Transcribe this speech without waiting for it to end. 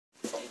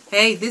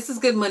Hey, this is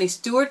Good Money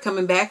Steward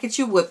coming back at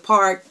you with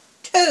part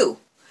 2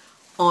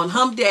 on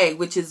Hump Day,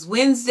 which is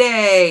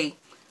Wednesday.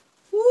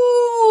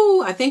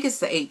 Woo! I think it's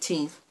the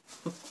 18th.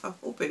 I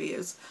hope it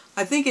is.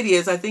 I think it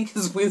is. I think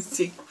it's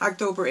Wednesday,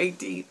 October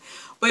 18th.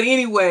 But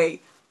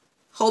anyway,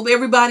 hope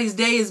everybody's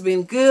day has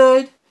been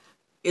good.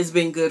 It's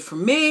been good for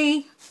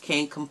me.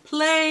 Can't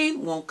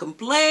complain. Won't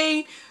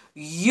complain.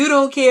 You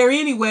don't care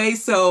anyway,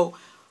 so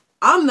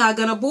I'm not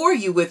going to bore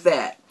you with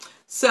that.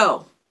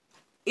 So,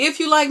 if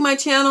you like my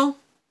channel,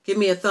 give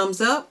me a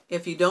thumbs up.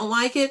 If you don't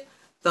like it,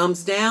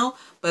 thumbs down.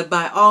 But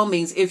by all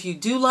means, if you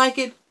do like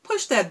it,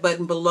 push that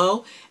button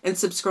below and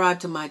subscribe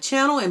to my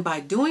channel. And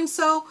by doing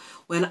so,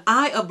 when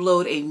I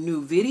upload a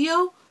new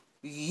video,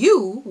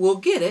 you will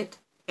get it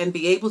and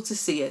be able to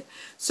see it.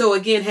 So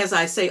again, as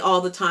I say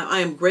all the time, I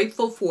am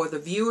grateful for the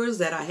viewers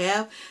that I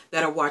have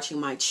that are watching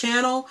my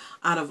channel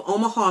out of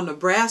Omaha,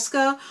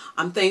 Nebraska.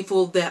 I'm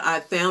thankful that I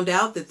found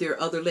out that there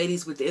are other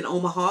ladies within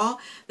Omaha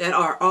that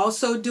are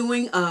also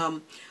doing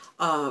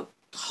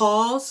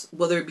hauls,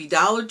 whether it be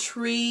Dollar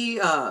Tree,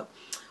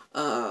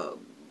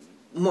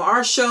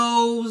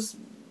 Marshall's,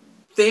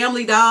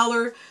 Family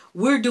Dollar.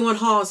 We're doing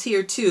hauls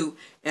here too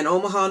in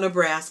Omaha,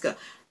 Nebraska.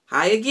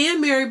 Hi again,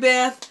 Mary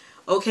Beth.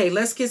 Okay,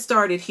 let's get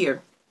started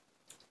here.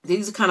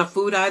 These are kind of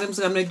food items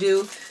that I'm going to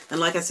do. And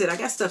like I said, I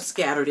got stuff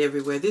scattered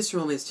everywhere. This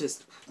room is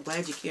just, I'm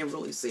glad you can't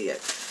really see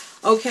it.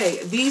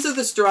 Okay, these are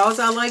the straws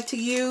I like to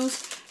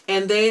use.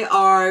 And they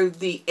are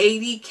the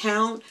 80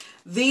 count.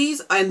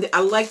 These, and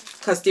I like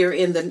because they're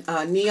in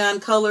the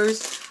neon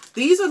colors.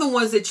 These are the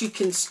ones that you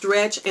can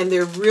stretch, and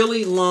they're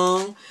really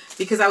long.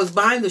 Because I was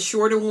buying the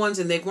shorter ones,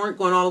 and they weren't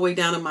going all the way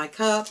down in my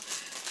cup.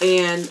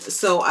 And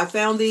so I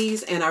found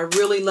these, and I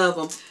really love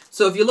them.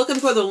 So if you're looking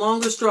for the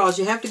longer straws,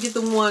 you have to get the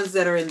ones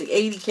that are in the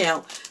 80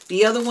 count.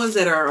 The other ones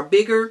that are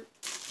bigger,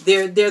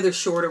 they're the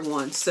shorter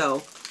ones.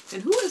 So,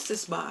 and who is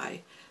this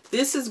by?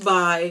 This is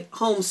by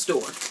Home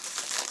Store.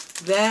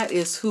 That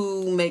is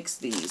who makes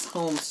these,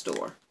 Home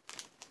Store.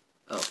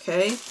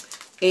 Okay.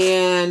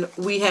 And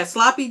we had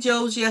Sloppy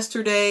Joes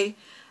yesterday,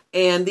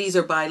 and these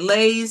are by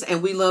Lay's,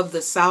 and we love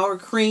the sour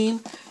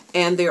cream,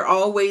 and they're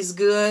always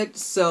good.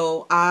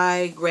 So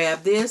I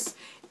grabbed this.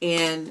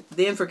 And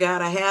then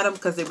forgot I had them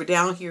because they were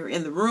down here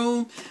in the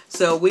room.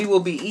 So we will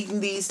be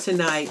eating these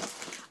tonight.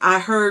 I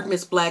heard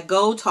Miss Black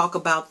Gold talk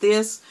about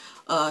this.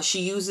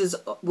 She uses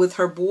with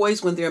her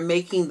boys when they're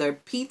making their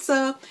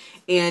pizza.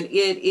 And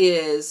it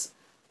is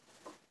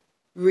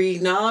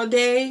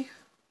Rinaldi,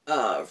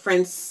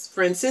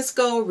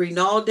 Francisco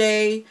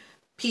Rinaldi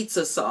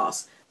pizza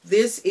sauce.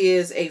 This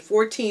is a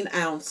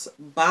 14-ounce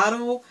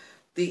bottle.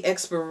 The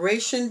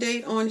expiration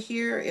date on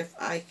here, if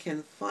I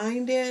can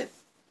find it.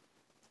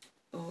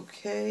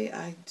 Okay,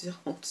 I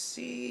don't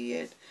see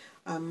it.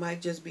 I might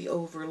just be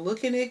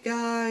overlooking it,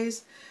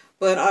 guys.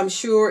 But I'm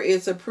sure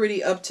it's a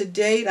pretty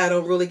up-to-date. I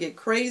don't really get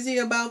crazy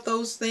about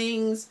those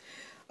things.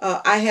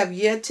 I have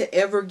yet to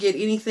ever get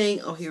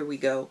anything. Oh, here we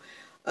go.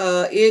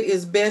 It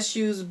is best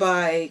used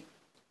by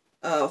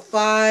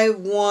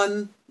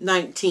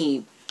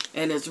 5/1/19.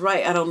 And it's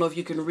right. I don't know if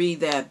you can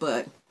read that,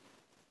 but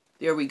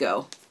there we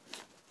go.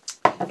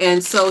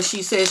 And so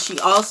she says she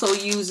also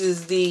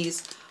uses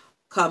these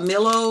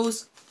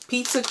Camillo's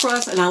pizza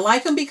crust, and I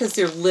like them because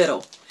they're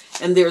little,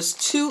 and there's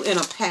 2 in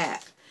a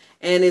pack,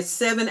 and it's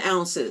 7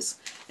 ounces,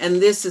 and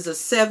this is a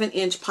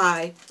 7-inch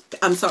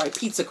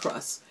pizza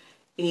crust.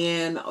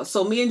 And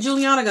so me and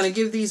Juliana are going to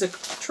give these a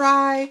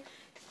try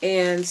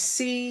and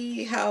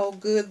see how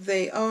good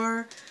they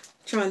are. I'm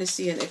trying to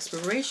see an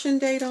expiration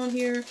date on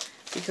here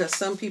because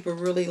some people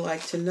really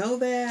like to know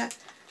that,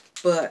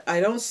 but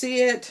I don't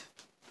see it,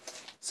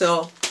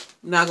 so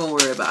I'm not going to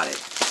worry about it.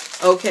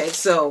 Okay,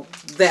 so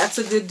that's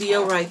a good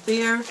deal right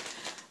there.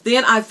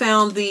 Then I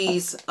found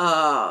these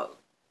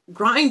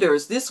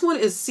grinders. This one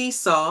is sea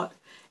salt,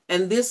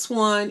 and this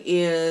one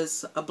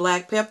is a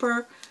black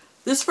pepper.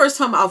 This is the first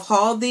time I've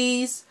hauled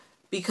these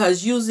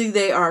because usually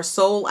they are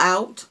sold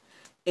out,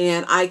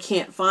 and I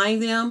can't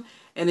find them.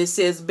 And it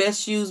says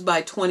best used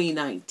by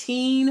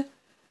 2019.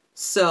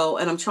 So,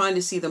 and I'm trying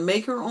to see the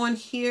maker on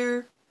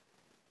here.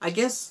 I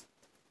guess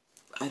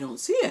I don't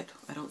see it.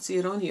 I don't see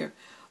it on here.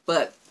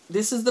 But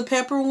this is the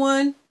pepper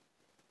one,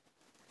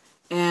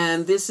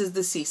 and this is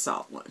the sea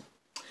salt one.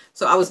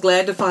 So I was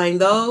glad to find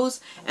those.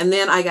 And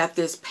then I got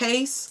this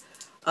paste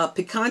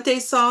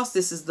picante sauce.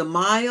 This is the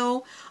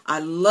mayo. I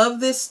love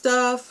this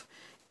stuff,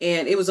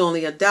 and it was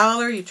only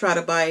 $1. You try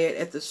to buy it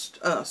at the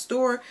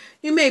store,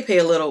 you may pay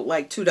a little,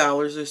 like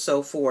 $2 or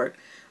so for it.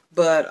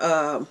 But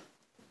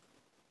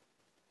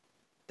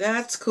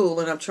that's cool,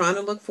 and I'm trying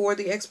to look for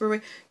the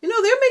expiration. You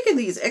know, they're making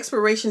these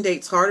expiration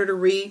dates harder to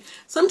read.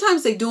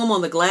 Sometimes they do them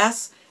on the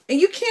glass, and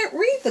you can't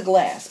read the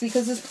glass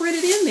because it's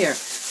printed in there.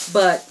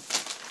 But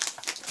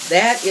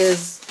that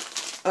is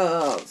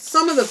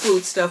some of the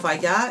food stuff I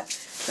got.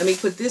 Let me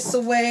put this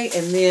away,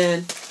 and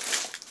then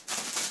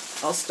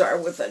I'll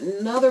start with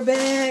another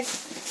bag.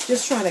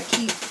 Just trying to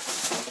keep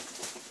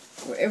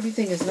where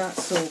everything is not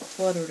so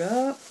cluttered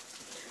up.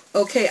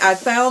 Okay, I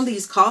found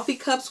these coffee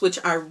cups, which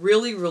I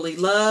really, really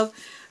love.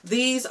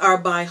 These are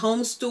by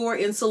Home Store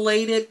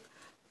insulated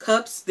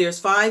cups. There's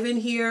 5 in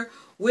here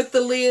with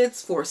the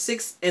lids for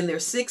 6, and they're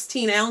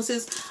 16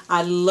 ounces.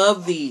 I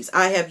love these.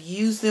 I have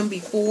used them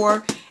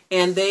before,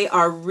 and they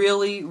are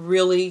really,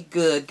 really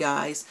good,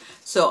 guys.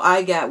 So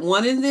I got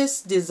one in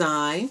this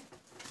design,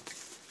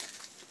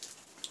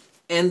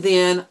 and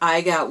then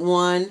I got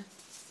one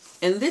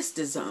in this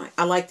design.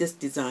 I like this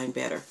design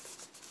better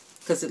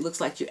because it looks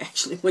like you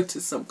actually went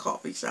to some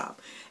coffee shop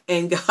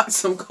and got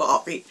some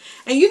coffee.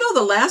 And you know,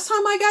 the last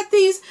time I got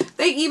these,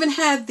 they even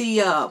had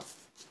the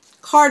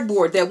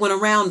cardboard that went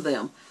around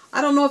them.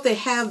 I don't know if they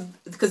have,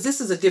 because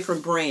this is a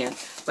different brand,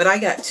 but I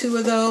got 2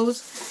 of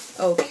those.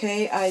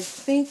 Okay, I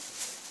think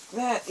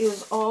that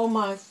is all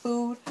my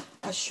food.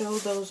 I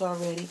showed those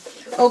already.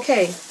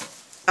 Okay,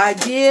 I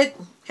did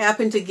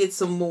happen to get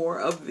some more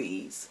of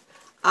these.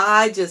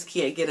 I just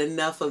can't get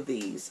enough of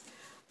these.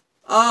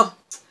 Oh,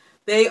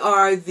 they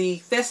are the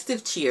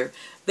festive cheer.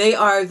 They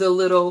are the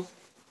little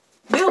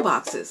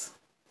mailboxes,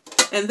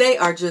 and they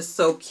are just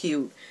so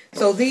cute.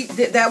 So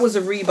that was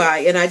a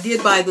rebuy, and I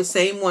did buy the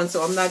same one,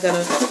 so I'm not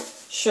going to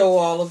show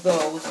all of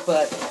those,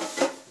 but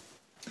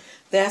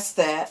that's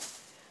that.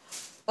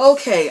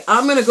 Okay,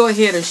 I'm going to go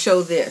ahead and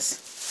show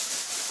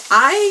this.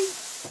 I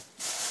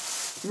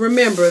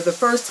remember the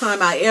first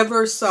time I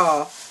ever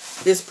saw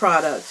this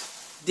product.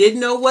 Didn't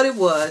know what it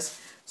was,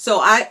 so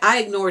I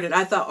ignored it.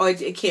 I thought, oh,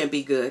 it can't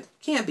be good.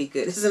 Can't be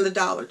good. This is in the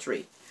Dollar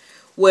Tree.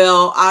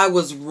 Well, I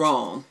was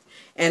wrong.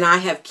 And I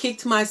have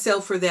kicked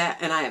myself for that,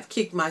 and I have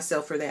kicked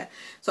myself for that.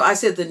 So I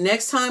said, the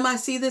next time I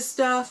see this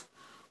stuff,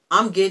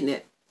 I'm getting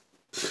it.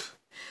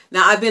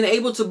 Now, I've been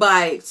able to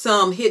buy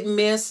some hit and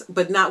miss,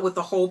 but not with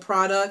the whole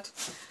product.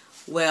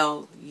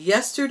 Well,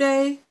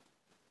 yesterday,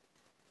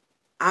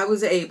 I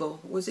was able,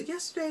 was it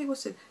yesterday?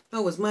 No,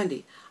 it was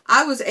Monday.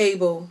 I was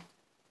able,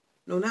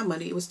 no, not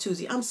Monday, it was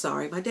Tuesday. I'm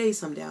sorry, my days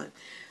come down.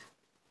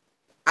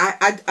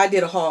 I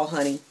did a haul,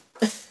 honey.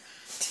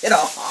 Did a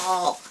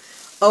haul.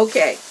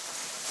 Okay.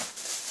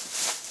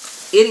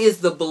 It is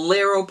the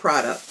Bolero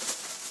product.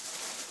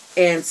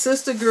 And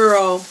Sister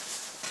Girl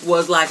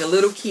was like a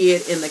little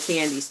kid in the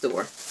candy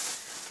store.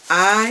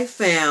 I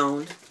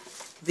found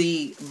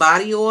the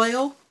body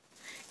oil,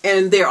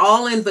 and they're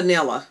all in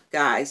vanilla,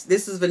 guys.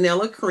 This is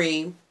vanilla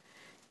cream,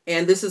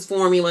 and this is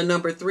formula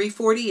number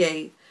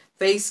 348,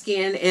 face,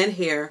 skin, and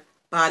hair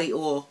body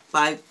oil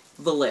by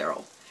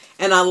Bolero.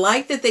 And I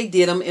like that they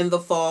did them in the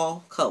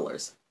fall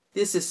colors.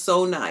 This is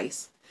so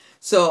nice.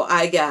 So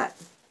I got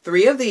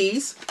 3 of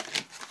these.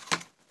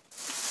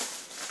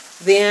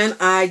 Then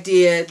I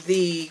did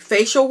the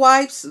facial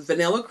wipes,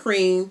 vanilla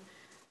cream,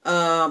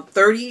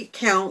 30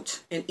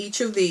 count in each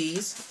of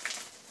these.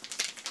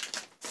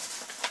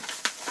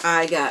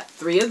 I got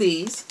 3 of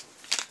these.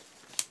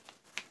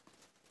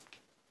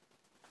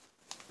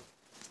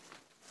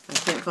 I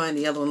can't find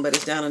the other one, but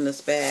it's down in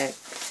this bag.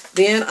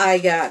 Then I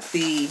got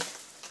the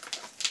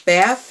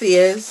Bath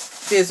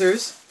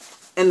Fizzers.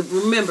 And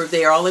remember,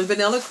 they are all in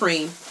vanilla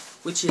cream,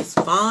 which is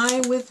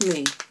fine with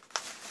me.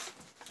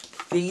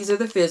 These are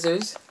the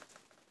fizzers.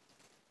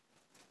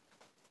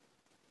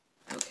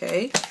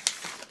 Okay.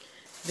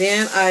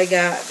 Then I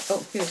got,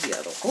 oh, here's the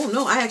other. Oh,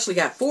 no, I actually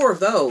got 4 of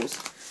those.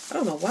 I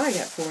don't know why I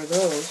got 4 of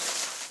those.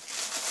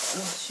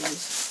 Oh,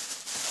 jeez.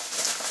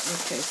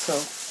 Okay, so.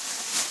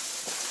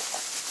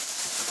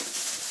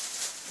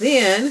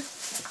 Then,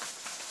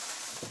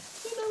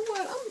 you know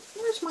what?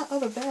 Where's my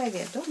other bag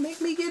at? Don't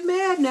make me get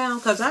mad now,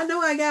 because I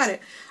know I got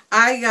it.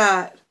 I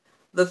got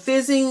the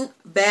Fizzing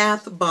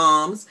Bath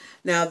Bombs.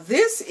 Now,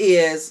 this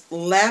is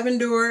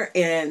lavender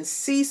and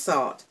sea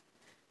salt.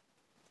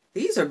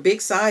 These are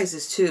big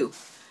sizes, too.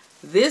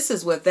 This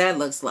is what that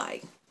looks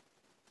like.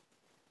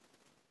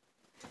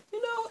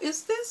 You know,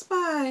 is this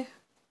by...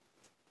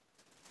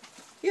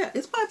 Yeah,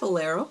 it's by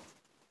Bolero.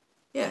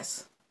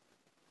 Yes.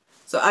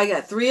 So I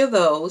got 3 of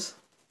those.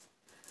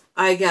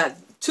 I got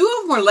 2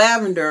 of them are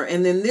lavender,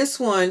 and then this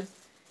one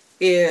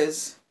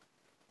is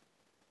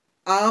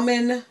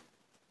almond,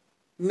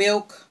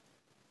 milk,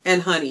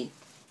 and honey.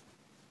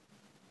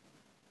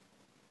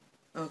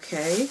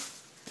 Okay.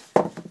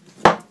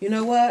 You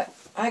know what?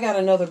 I got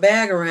another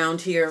bag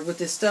around here with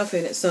this stuff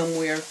in it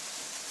somewhere.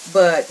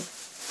 But,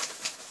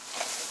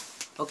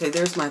 okay,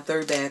 there's my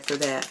 3rd bag for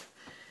that.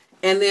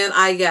 And then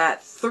I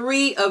got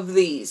 3 of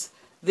these.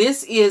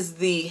 This is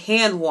the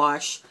hand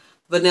wash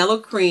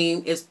vanilla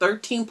cream. It's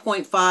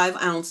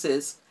 13.5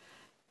 ounces.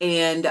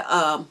 And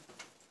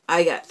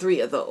I got 3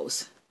 of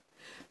those.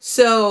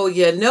 So,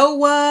 you know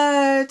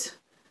what?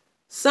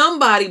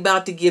 Somebody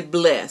about to get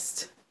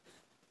blessed.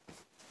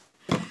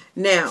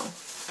 Now,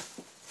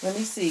 let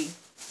me see.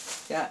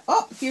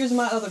 Oh, here's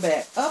my other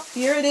bag. Oh,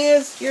 here it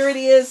is. Here it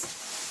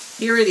is.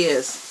 Here it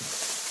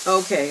is.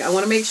 Okay, I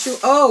want to make sure.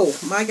 Oh,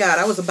 my God.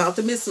 I was about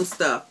to miss some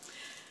stuff.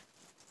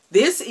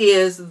 This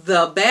is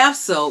the bath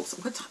soaps.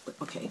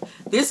 Okay.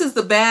 This is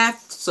the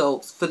bath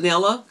soaps,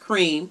 vanilla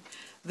cream.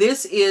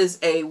 This is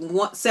a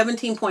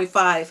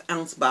 17.5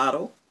 ounce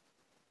bottle.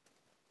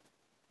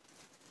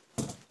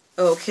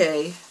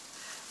 Okay.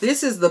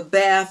 This is the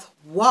bath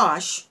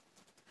wash,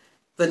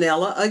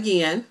 vanilla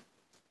again.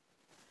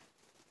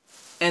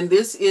 And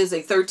this is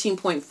a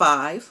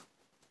 13.5.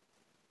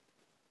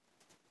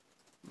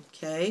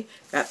 Okay,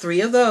 got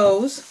 3 of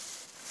those.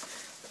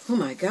 Oh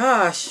my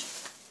gosh.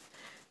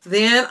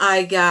 Then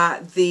I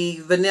got the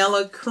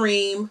vanilla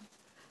cream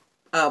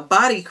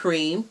body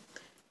cream,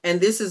 and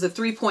this is a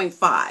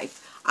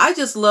 3.5. I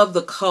just love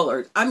the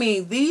color. I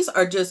mean, these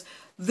are just,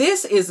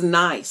 this is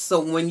nice. So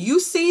when you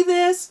see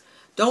this,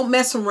 don't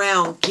mess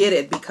around, get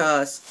it,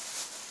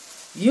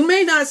 because you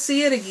may not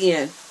see it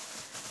again.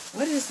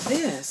 What is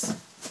this?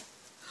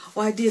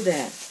 Oh, I did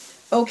that.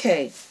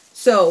 Okay,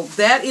 so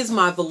that is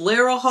my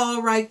Valera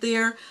haul right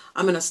there.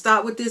 I'm going to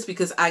stop with this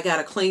because I got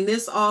to clean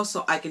this off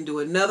so I can do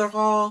another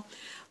haul.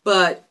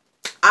 But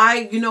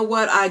you know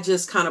what? I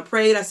just kind of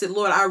prayed. I said,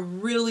 Lord, I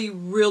really,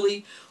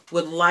 really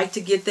would like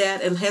to get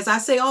that. And as I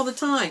say all the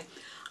time,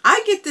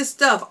 I get this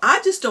stuff. I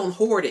just don't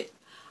hoard it.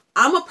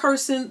 I'm a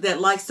person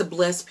that likes to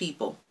bless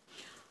people.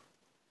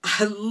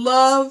 I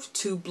love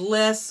to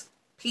bless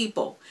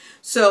people.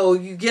 So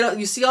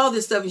you see all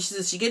this stuff, and she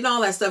says she's getting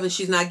all that stuff and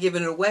she's not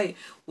giving it away.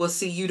 Well,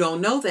 see, you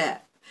don't know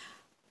that.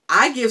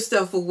 I give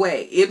stuff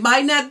away. It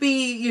might not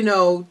be, you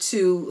know,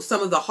 to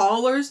some of the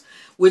haulers,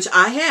 which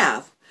I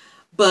have,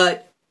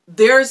 but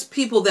there's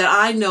people that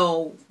I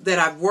know that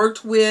I've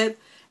worked with,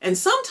 and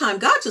sometimes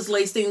God just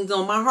lays things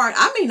on my heart.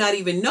 I may not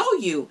even know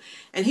you,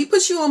 and he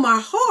puts you on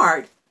my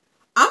heart.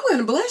 I'm going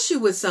to bless you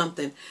with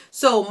something.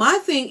 So my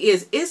thing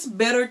is, it's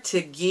better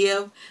to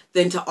give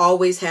than to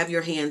always have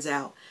your hands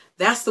out.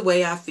 That's the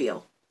way I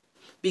feel.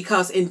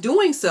 Because in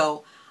doing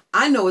so,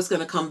 I know it's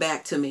going to come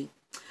back to me.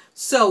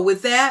 So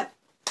with that,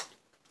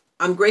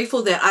 I'm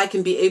grateful that I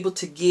can be able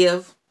to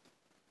give,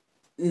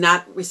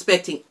 not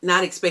expecting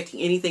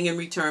anything in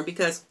return,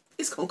 because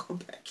it's going to come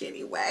back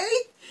anyway.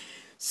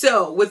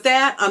 So with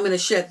that, I'm going to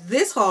shut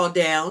this haul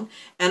down,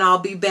 and I'll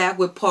be back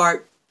with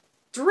part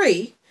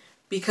 3,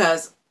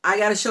 because I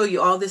got to show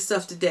you all this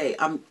stuff today.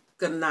 I'm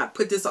going to not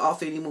put this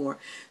off anymore.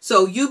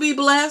 So you be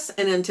blessed,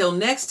 and until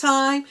next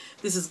time,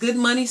 this is Good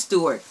Money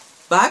Steward.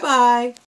 Bye-bye.